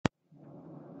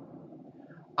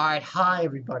Alright, hi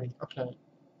everybody. Okay.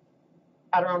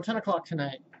 At around 10 o'clock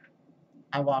tonight,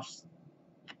 I watched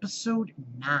episode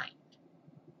 9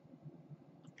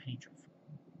 of Penny Dreadful,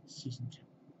 season 2.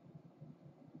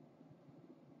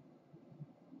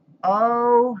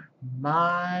 Oh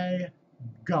my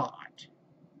god.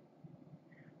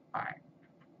 Alright.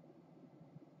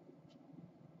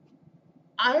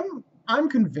 I'm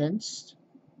convinced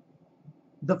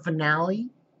the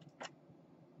finale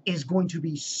is going to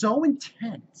be so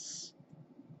intense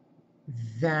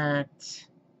that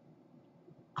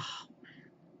oh,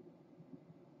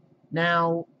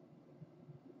 now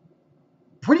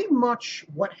pretty much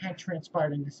what had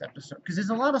transpired in this episode, because there's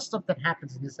a lot of stuff that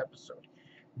happens in this episode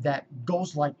that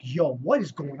goes like, yo, what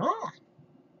is going on?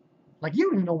 Like, you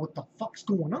don't even know what the fuck's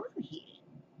going on here.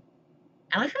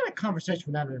 And I had a conversation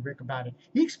with Adam and Rick about it.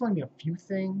 He explained me a few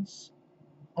things.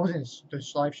 I was in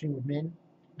this live stream with Min,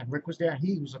 and Rick was there.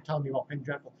 He was telling me about Penny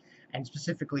Dreadful, and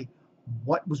specifically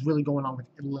what was really going on with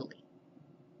Lily.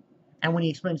 And when he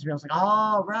explained it to me, I was like,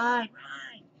 oh, right.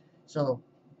 So,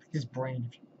 his brain,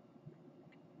 if you will.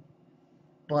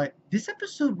 But this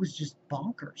episode was just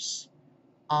bonkers.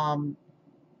 I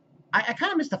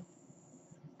kind of missed the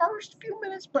first few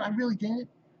minutes, but I really didn't.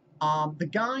 The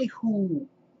guy who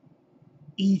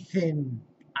Ethan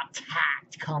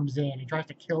attacked comes in and tries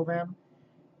to kill them,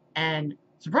 and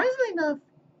surprisingly enough,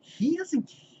 he doesn't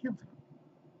kill him.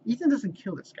 Ethan doesn't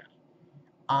kill this guy.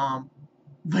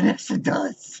 Vanessa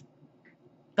does.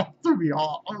 That threw me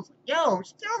off. I was like, yo,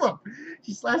 she killed him.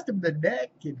 She slashed him in the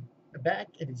neck and the back,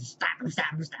 and it just stab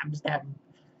him.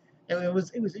 It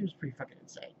was pretty fucking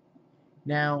insane.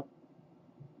 Now,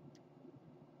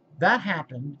 that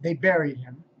happened. They buried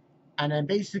him, and then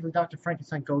basically Dr.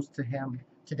 Frankenstein goes to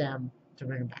them to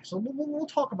bring him back. So we'll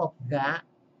talk about that.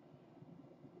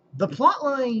 The plot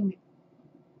line,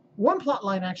 one plot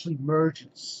line actually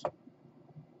merges.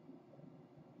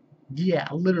 Yeah,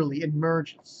 literally, it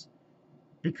merges.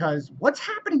 Because what's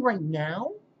happening right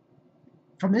now,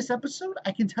 from this episode,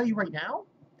 I can tell you right now,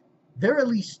 there's at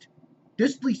least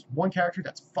one character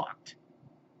that's fucked.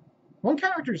 One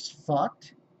character is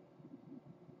fucked,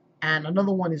 and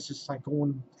another one is just like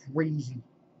going crazy.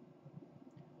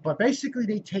 But basically,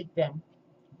 they take them,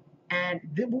 and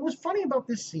what was funny about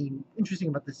this scene, interesting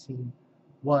about this scene,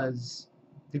 was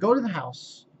they go to the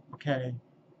house, okay,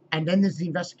 and then there's the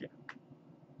investigator.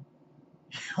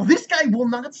 Well, this guy will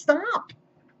not stop.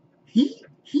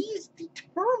 He's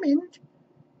determined.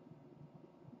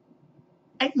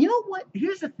 And you know what?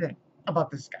 Here's the thing about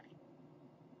this guy.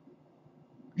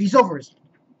 He's over his head.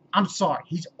 I'm sorry.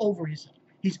 He's over his head.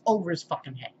 He's over his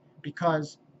fucking head.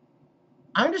 Because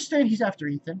I understand he's after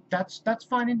Ethan. That's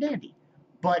fine and dandy.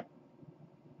 But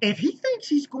if he thinks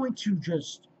he's going to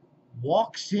just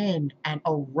walks in and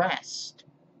arrest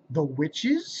the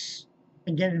witches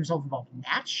and get himself involved in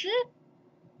that shit,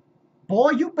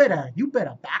 boy, you better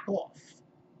back off.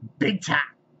 Big time.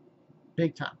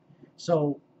 Big time.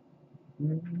 So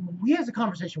he has a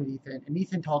conversation with Ethan, and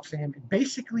Ethan talks to him, and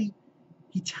basically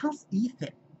he tells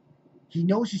Ethan he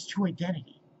knows his true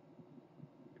identity.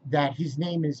 That his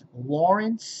name is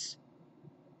Lawrence.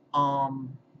 I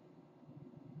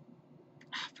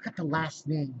forgot the last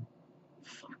name.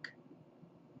 Fuck.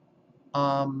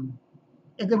 And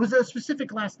there was a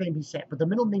specific last name he said, but the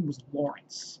middle name was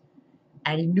Lawrence.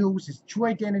 And he knew his true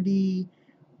identity.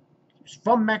 He was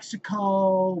from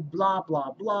Mexico, blah,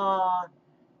 blah, blah.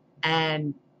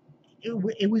 And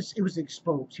it was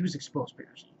exposed. He was exposed,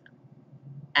 Peterson.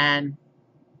 And,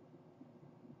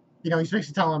 you know, he's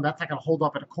basically telling him that's not going to hold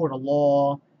up in a court of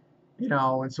law, you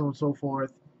know, and so on and so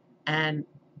forth. And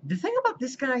the thing about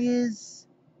this guy is,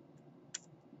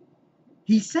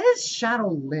 he says shadow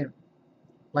limb.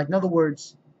 Like, in other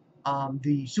words,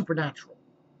 the supernatural.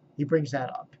 He brings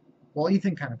that up. Well,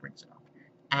 Ethan kind of brings it up.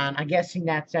 And I'm guessing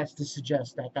that's to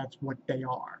suggest that that's what they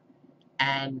are.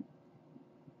 And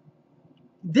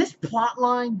this plot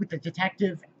line with the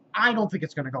detective, I don't think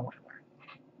it's going to go anywhere.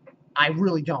 I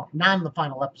really don't. Not in the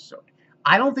final episode.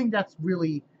 I don't think that's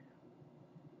really...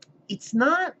 It's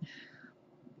not...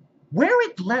 Where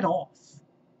it led off.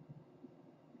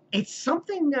 It's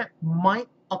something that might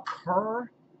occur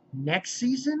next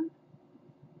season,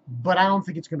 but I don't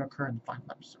think it's going to occur in the final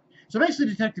episode. So basically,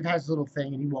 the detective has a little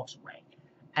thing, and he walks away.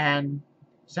 And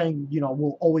saying, you know,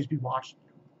 we'll always be watching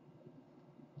you.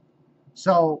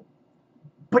 So,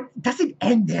 but it doesn't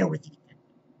end there with Ethan.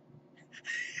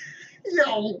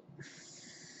 Yo,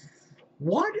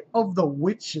 one of the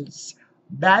witches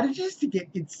manages to get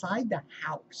inside the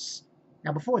house.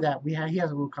 Now, before that, he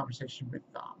has a little conversation with,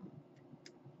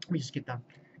 let me just get the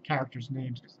characters'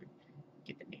 names, because they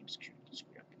get the names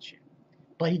screwed up and shit.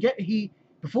 But he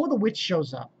before the witch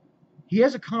shows up, he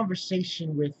has a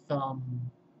conversation with I'm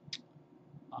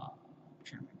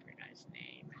trying to remember the guy's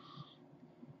name.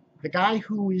 The guy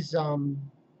who is let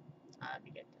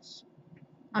me get this.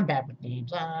 I'm bad with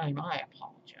names. I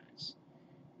apologize.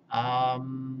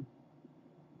 Um,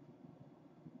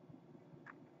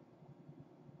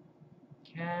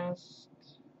 Cast.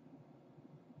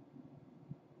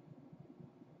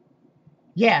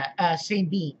 Yeah, Saint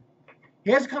Bean.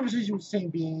 He has a conversation with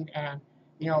Saint Bean, and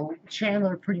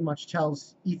Chandler pretty much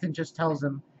tells Ethan just tells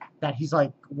him that he's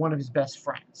like one of his best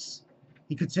friends.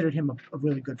 He considered him a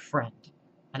really good friend,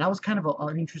 and that was kind of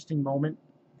an interesting moment.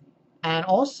 And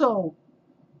also,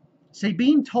 Saint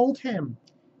Bean told him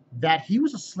that he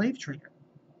was a slave trader,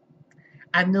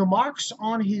 and the marks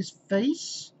on his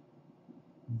face,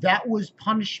 that was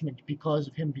punishment because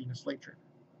of him being a slave trader.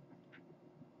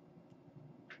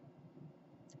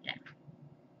 Yeah,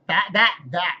 that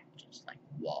just like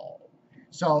whoa.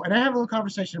 So, and I have a little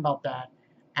conversation about that,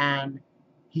 and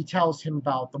he tells him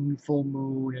about the full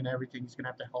moon and everything. He's gonna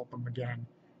have to help him again,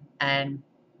 and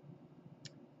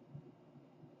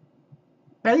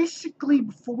basically,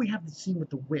 before we have the scene with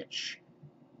the witch,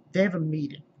 they have a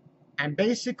meeting, and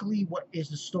basically, what is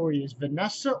the story is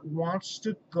Vanessa wants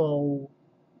to go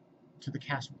to the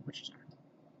castle where the witches are,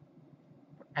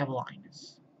 where Eveline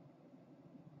is.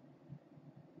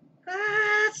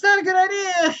 It's not a good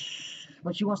idea,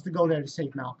 but she wants to go there to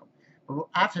save Malcolm. But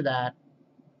after that,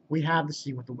 we have the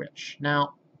scene with the witch.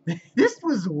 Now, this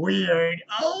was weird.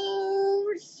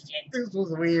 Oh, shit, this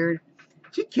was weird.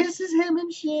 She kisses him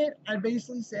and shit, and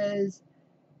basically says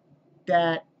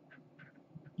that,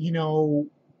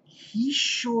 he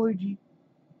should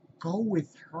go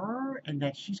with her, and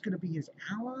that she's going to be his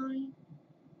ally,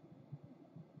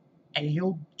 and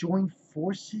he'll join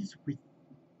forces with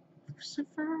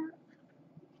Lucifer.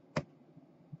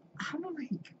 I'm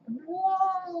like,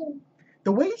 whoa.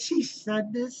 The way she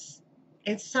said this,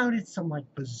 it sounded some like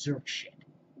berserk shit.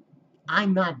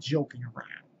 I'm not joking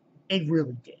around. It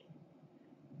really did.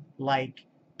 Like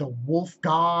the wolf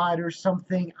god or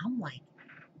something. I'm like,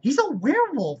 he's a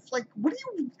werewolf. Like, what are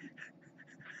you?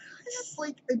 It's just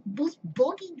like, it was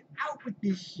bugging out with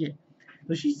this shit.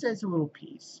 So she says a little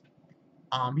piece.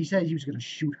 He said he was gonna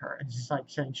shoot her, and it's just like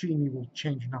saying shooting me will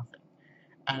change nothing.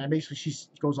 And then basically she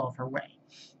goes off her way.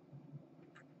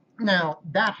 Now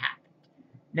that happened.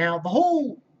 Now the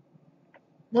whole.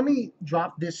 Let me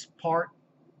drop this part.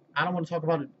 I don't want to talk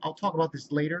about it. I'll talk about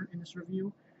this later in this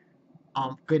review.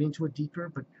 Get into it deeper,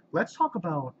 but let's talk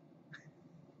about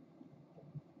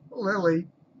Lily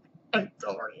and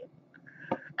Dorian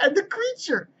and the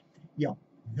creature. Yo,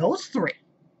 those three.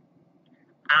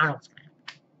 I don't know what's gonna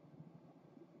happen.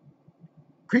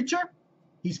 Creature,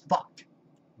 he's fucked.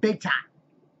 Big time.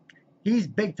 He's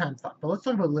big time fucked. But let's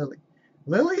talk about Lily.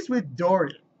 Lily's with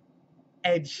Dorian,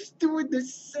 and she's doing the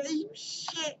same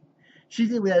shit she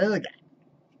did with that other guy.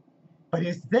 But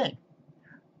here's the thing.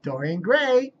 Dorian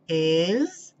Gray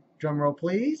is, drumroll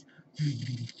please,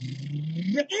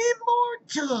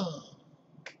 immortal.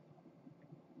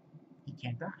 He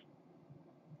can't die.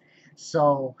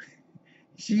 So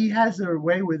she has her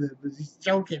way with him, but she's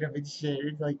choking him and shit.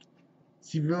 It's like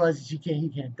she realizes he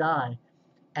can't die,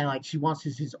 and like she wants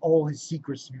all his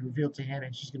secrets to be revealed to him,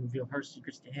 and she's gonna reveal her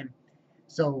secrets to him.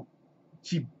 So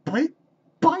she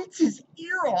bites his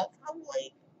ear off. I'm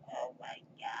like, oh my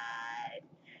god!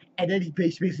 And then he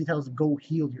basically tells him, "Go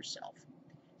heal yourself."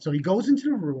 So he goes into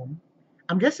the room.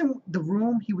 I'm guessing the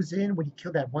room he was in when he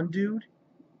killed that one dude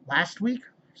last week.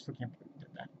 I still can't believe he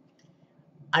did that.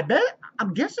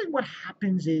 I'm guessing what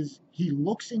happens is he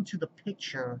looks into the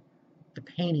picture, the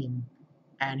painting,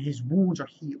 and his wounds are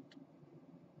healed.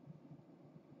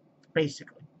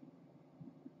 Basically.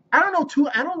 I don't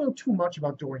know too much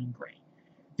about Dorian Gray.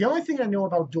 The only thing I know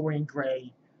about Dorian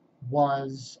Gray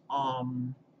was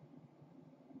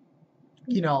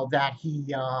that he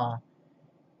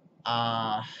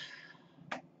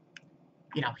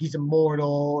he's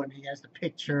immortal and he has the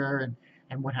picture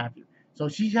and what have you. So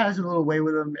she has a little way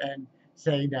with him and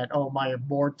saying that, oh, my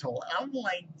immortal. I'm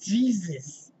like,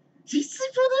 Jesus. She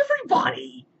sleeps with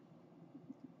everybody.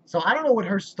 So I don't know what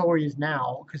her story is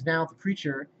now, because now the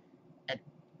creature, and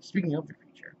speaking of the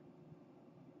creature,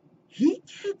 he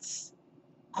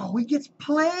gets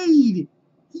played.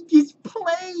 He gets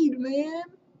played, man.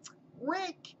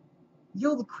 Rick.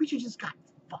 Yo, the creature just got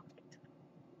fucked.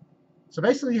 So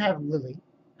basically, you have Lily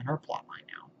and her plotline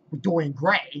now with Dorian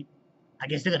Gray. I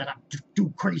guess they're gonna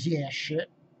do crazy ass shit.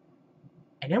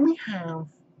 And then we have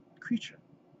Creature.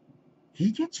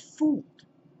 He gets fooled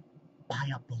by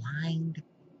a blind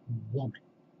woman.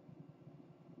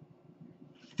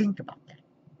 Think about that.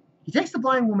 He takes the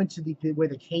blind woman to the where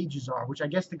the cages are, which I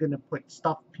guess they're gonna put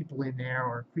stuffed people in there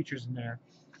or creatures in there,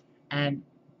 and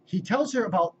he tells her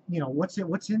about what's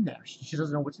in there. She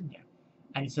doesn't know what's in there,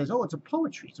 and he says, "Oh, it's a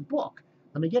poetry. It's a book.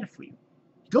 Let me get it for you."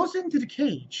 He goes into the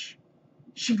cage.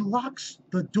 She locks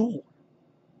the door.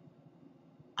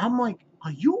 I'm like,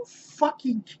 are you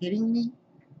fucking kidding me?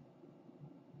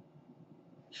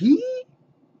 He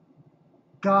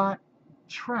got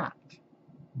trapped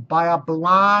by a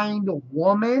blind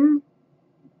woman.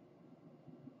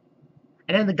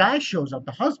 And then the guy shows up,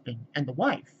 the husband and the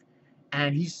wife,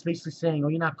 and he's basically saying, "Oh,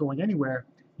 you're not going anywhere.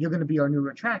 You're going to be our new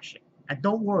attraction. And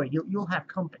don't worry, you'll have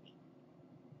company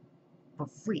for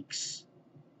freaks."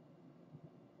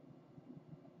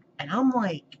 And I'm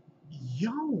like,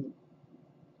 yo,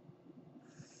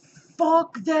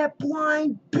 fuck that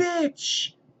blind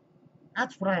bitch.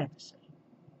 That's what I have to say.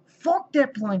 Fuck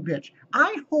that blind bitch.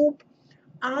 I hope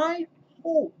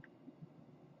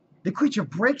the creature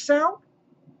breaks out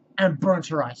and burns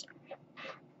her eyes out.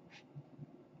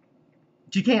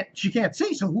 She can't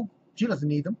see, so she doesn't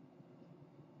need them.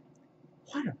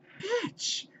 What a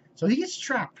bitch. So he gets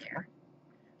trapped there.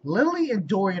 Lily and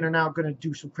Dorian are now going to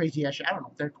do some crazy ass shit. I don't know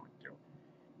what they're going to do.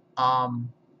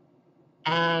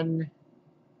 And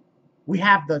we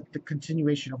have the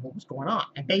continuation of what was going on.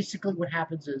 And basically what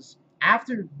happens is,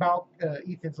 after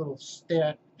Ethan's little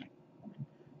stare,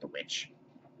 the witch,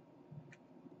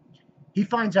 he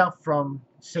finds out from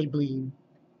Sabine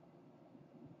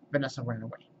Vanessa ran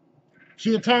away.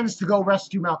 She intends to go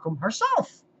rescue Malcolm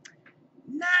herself.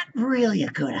 Not really a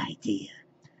good idea.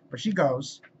 But she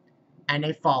goes, and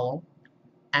they follow,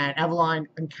 and Eveline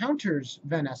encounters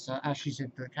Vanessa as she's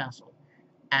at the castle.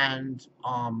 And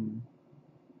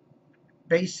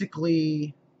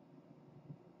basically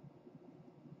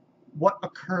what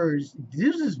occurs,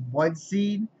 this is one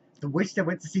scene, the witch that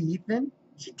went to see Ethan,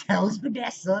 she tells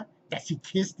Vanessa that she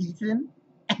kissed Ethan,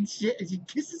 and shit, and she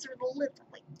kisses her on the lips. I'm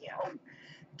like, yo,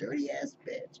 dirty ass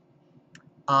bitch.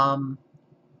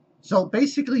 So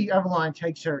basically Eveline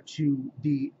takes her to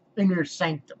the inner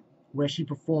sanctum where she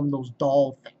performed those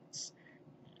doll things.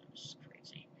 It's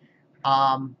crazy.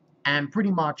 And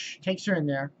pretty much takes her in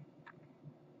there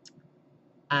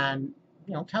and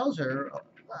tells her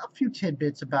a few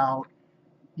tidbits about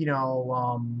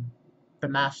the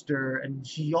master, and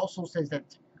she also says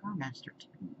that her master too,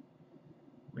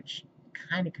 which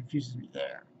kind of confuses me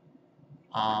there.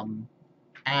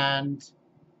 And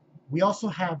we also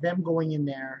have them going in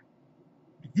there.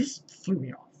 This threw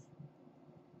me off.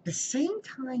 The same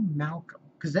time Malcolm,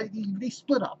 because they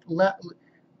split up.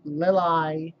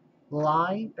 Leli,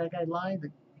 that guy Lai,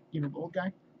 the old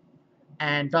guy,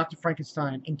 and Dr.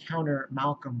 Frankenstein encounter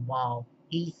Malcolm while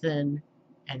Ethan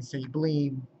and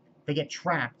Sabine, they get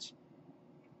trapped.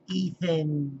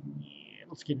 Ethan,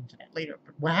 let's get into that later.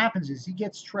 But what happens is he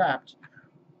gets trapped,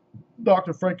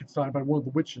 Dr. Frankenstein, by one of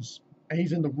the witches, and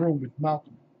he's in the room with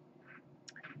Malcolm.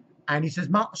 And he says,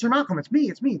 "Sir Malcolm, it's me,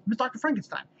 it's Dr.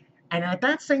 Frankenstein." And at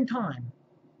that same time,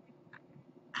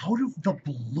 out of the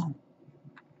blue,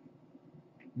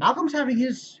 Malcolm's having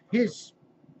his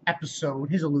episode,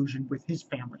 his illusion with his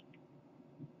family.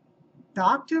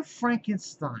 Dr.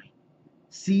 Frankenstein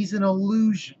sees an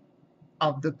illusion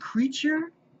of the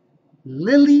creature,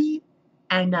 Lily,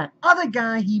 and that other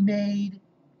guy he made.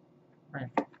 Right.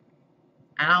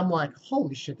 And I'm like,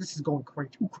 holy shit, this is going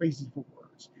too crazy for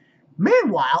words.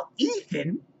 Meanwhile,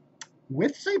 Ethan,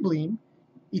 with Sabine,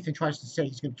 Ethan tries to say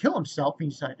he's going to kill himself,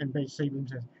 and Sabine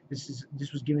says, this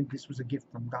was a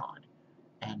gift from God,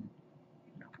 and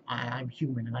I'm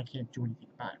human and I can't do anything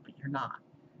about it, but you're not.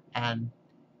 And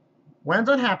what ends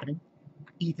up happening,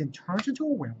 Ethan turns into a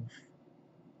werewolf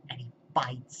and he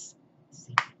bites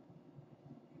Sabine.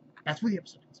 That's where the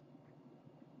episode ends.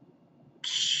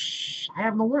 I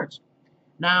have no words.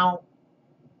 Now,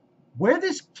 where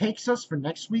this takes us for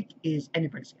next week is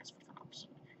anybody's guess for the episode.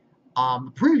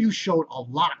 The preview showed a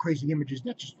lot of crazy images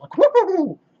that just like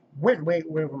went way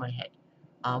over my head.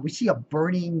 We see a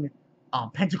burning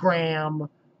pentagram.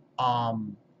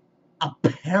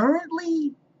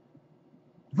 Apparently,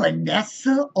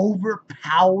 Vanessa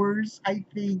overpowers, I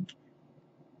think,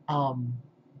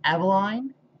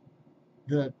 Eveline,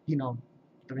 the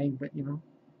main,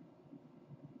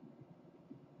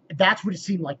 that's what it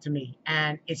seemed like to me.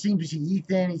 And it seemed to see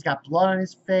Ethan, he's got blood on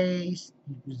his face,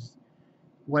 he was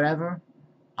whatever.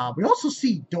 We also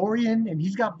see Dorian, and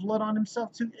he's got blood on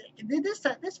himself too.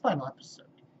 This final episode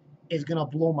is gonna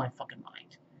blow my fucking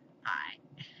mind.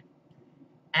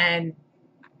 And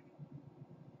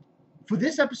for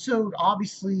this episode,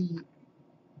 obviously,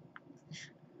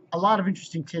 a lot of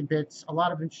interesting tidbits, a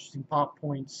lot of interesting plot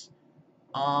points.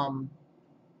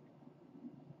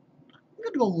 I'm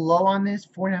going to go low on this,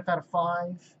 4.5 out of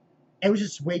 5. It was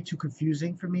just way too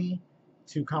confusing for me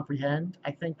to comprehend.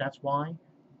 I think that's why.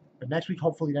 But next week,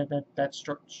 hopefully that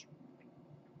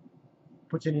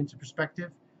puts it into perspective.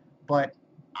 But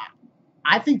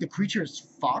I think the creature is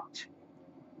fucked.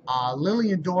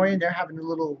 Lily and Dorian, they're having a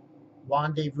little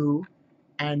rendezvous,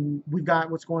 and we've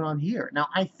got what's going on here. Now,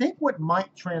 I think what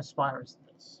might transpire is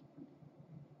this.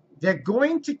 They're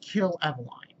going to kill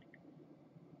Eveline.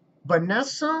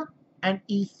 Vanessa and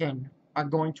Ethan are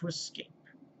going to escape.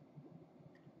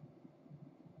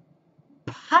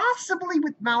 Possibly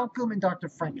with Malcolm and Dr.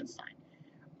 Frankenstein.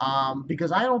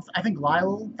 Because I think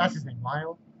Lyle, that's his name,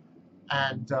 Lyle,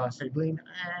 and Sabine,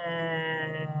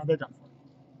 they're done for.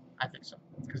 I think so.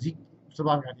 Because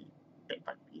Sabine got bit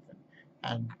by Ethan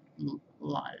and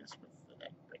lies with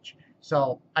that bitch.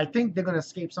 So I think they're going to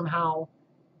escape somehow.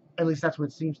 At least that's what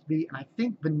it seems to be. And I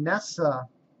think Vanessa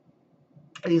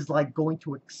is like going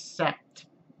to accept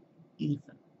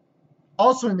Ethan.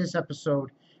 Also in this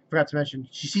episode, forgot to mention,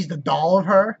 she sees the doll of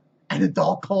her, and the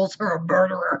doll calls her a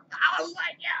murderer. I was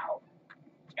like, yo,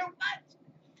 too much.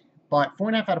 But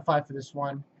 4.5 out of 5 for this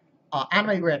one.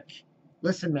 Anime Rick,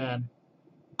 listen, man.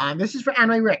 This is for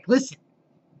Anime Rick. Listen.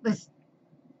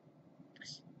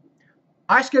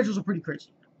 Our schedules are pretty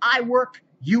crazy. I work,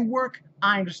 you work,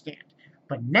 I understand.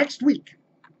 But next week,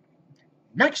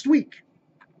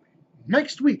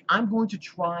 I'm going to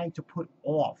try to put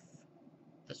off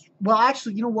this. Well,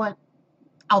 actually, you know what?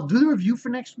 I'll do the review for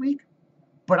next week,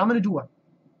 but I'm going to do an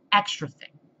extra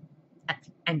thing at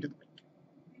the end of the week.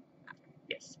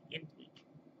 Yes, end of the week.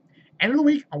 End of the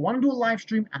week, I want to do a live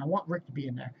stream, and I want Rick to be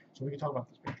in there so we can talk about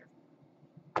this picture.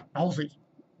 The whole season.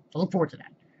 So look forward to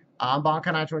that. I'm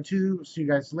Bonkai922. See you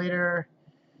guys later.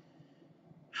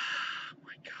 Oh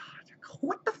my god.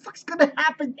 What the fuck's going to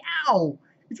happen now?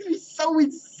 It's going to be so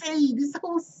insane. This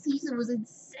whole season was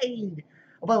insane.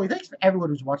 Oh, by the way, thanks for everyone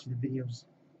who's watching the videos,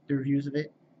 the reviews of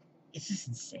it. It's just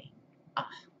insane.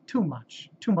 Too much.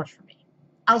 Too much for me.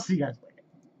 I'll see you guys later.